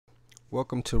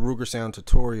Welcome to Ruger Sound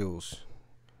Tutorials.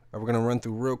 We're going to run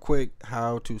through real quick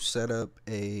how to set up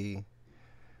a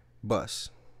bus.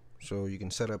 So you can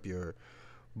set up your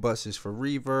buses for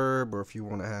reverb, or if you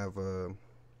want to have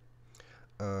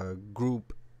a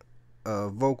group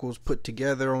of vocals put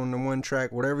together on the one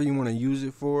track, whatever you want to use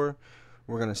it for,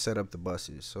 we're going to set up the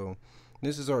buses. So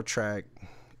this is our track.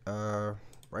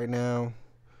 Right now,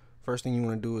 first thing you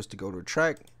want to do is to go to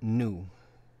track, new.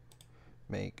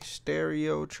 Make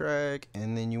stereo track,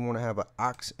 and then you want to have an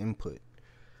aux input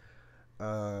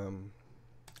and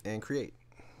create.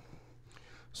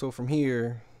 So from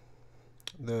here,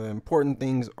 the important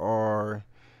things are,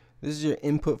 this is your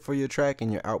input for your track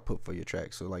and your output for your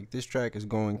track. So like this track is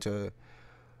going to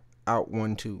out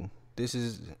 1 2. This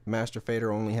is master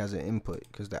fader, only has an input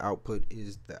because the output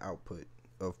is the output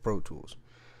of Pro Tools.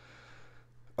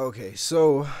 Okay,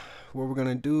 so what we're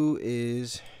gonna do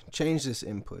is change this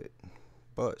input.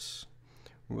 Bus.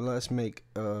 Well, let's make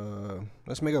a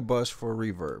bus for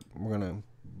reverb. We're gonna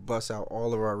bus out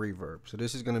all of our reverb. So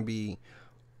this is gonna be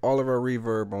all of our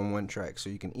reverb on one track. So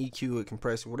you can EQ it,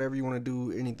 compress it, whatever you want to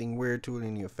do, anything weird to it,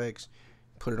 any effects,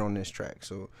 put it on this track.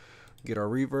 So get our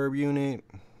reverb unit.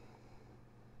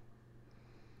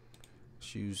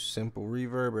 Let's use simple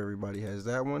reverb. Everybody has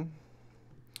that one.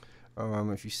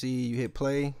 If you see, you hit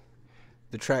play,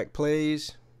 the track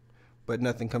plays, but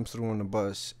nothing comes through on the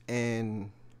bus,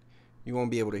 and you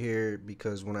won't be able to hear it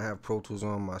because when I have Pro Tools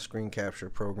on, my screen capture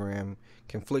program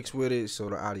conflicts with it, so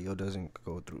the audio doesn't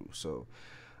go through. So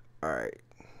alright,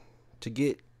 to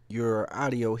get your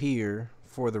audio here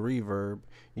for the reverb,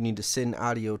 you need to send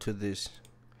audio to this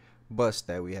bus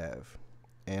that we have,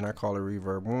 and I call it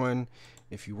reverb 1.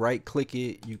 If you right click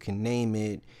it, you can name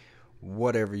it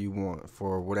whatever you want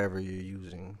for whatever you're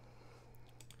using.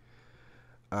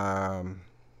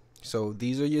 So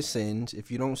these are your sends.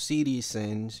 If you don't see these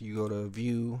sends, you go to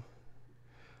view,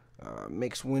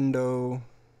 mix window,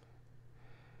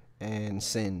 and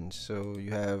sends. So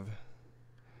you have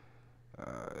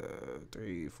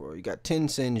 3, 4, you got 10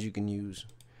 sends you can use,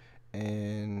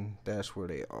 and that's where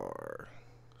they are.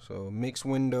 So mix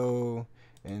window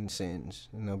and sends,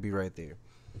 and they'll be right there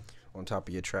on top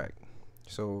of your track.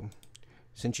 So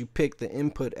since you picked the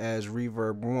input as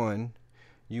reverb 1,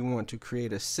 you want to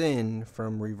create a send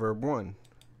from reverb 1.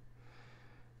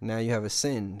 Now you have a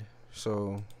send.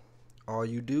 So all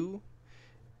you do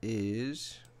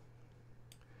is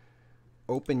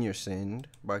open your send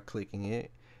by clicking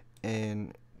it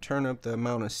and turn up the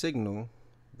amount of signal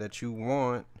that you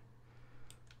want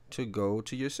to go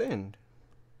to your send.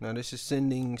 Now this is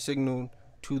sending signal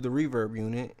to the reverb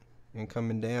unit and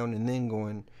coming down and then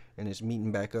going, and it's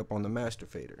meeting back up on the master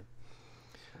fader.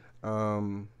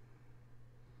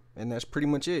 And that's pretty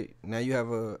much it. Now you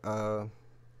have a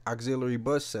auxiliary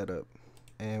bus setup,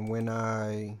 and when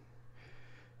I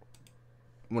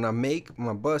make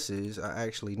my buses, I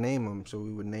actually name them. So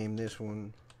we would name this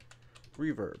one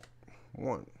reverb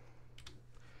 1,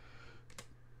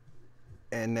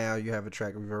 and now you have a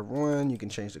track reverb 1. You can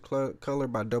change the color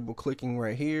by double clicking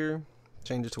right here,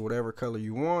 change it to whatever color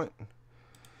you want,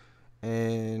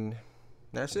 and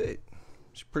that's it.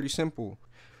 It's pretty simple.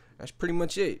 That's pretty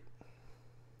much it.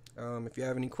 If you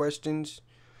have any questions,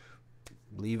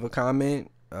 leave a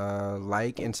comment,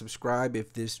 like and subscribe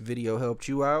if this video helped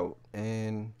you out,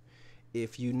 and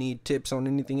if you need tips on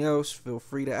anything else, feel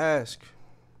free to ask.